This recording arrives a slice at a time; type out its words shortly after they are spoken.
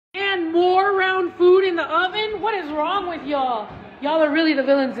more round food in the oven? What is wrong with y'all? Y'all are really the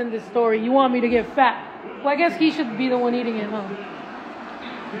villains in this story. You want me to get fat. Well, I guess he should be the one eating it, huh?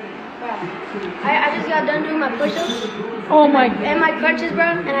 I just got done doing my push-ups. Oh my. And my crunches, bro,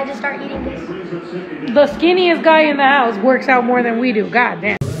 and I just start eating this. The skinniest guy in the house works out more than we do. God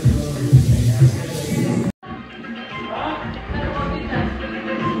damn.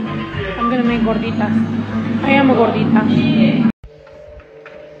 I'm gonna make gorditas. I am a gordita.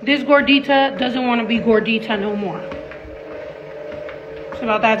 This gordita doesn't want to be gordita no more. It's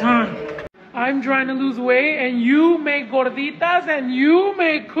about that time. I'm trying to lose weight and you make gorditas and you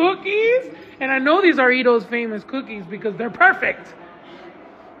make cookies. And I know these are Ito's famous cookies because they're perfect.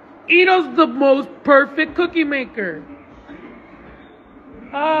 Ito's the most perfect cookie maker.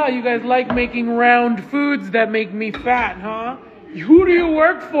 Ah, you guys like making round foods that make me fat, huh? Who do you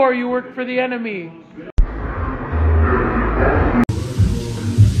work for? You work for the enemy.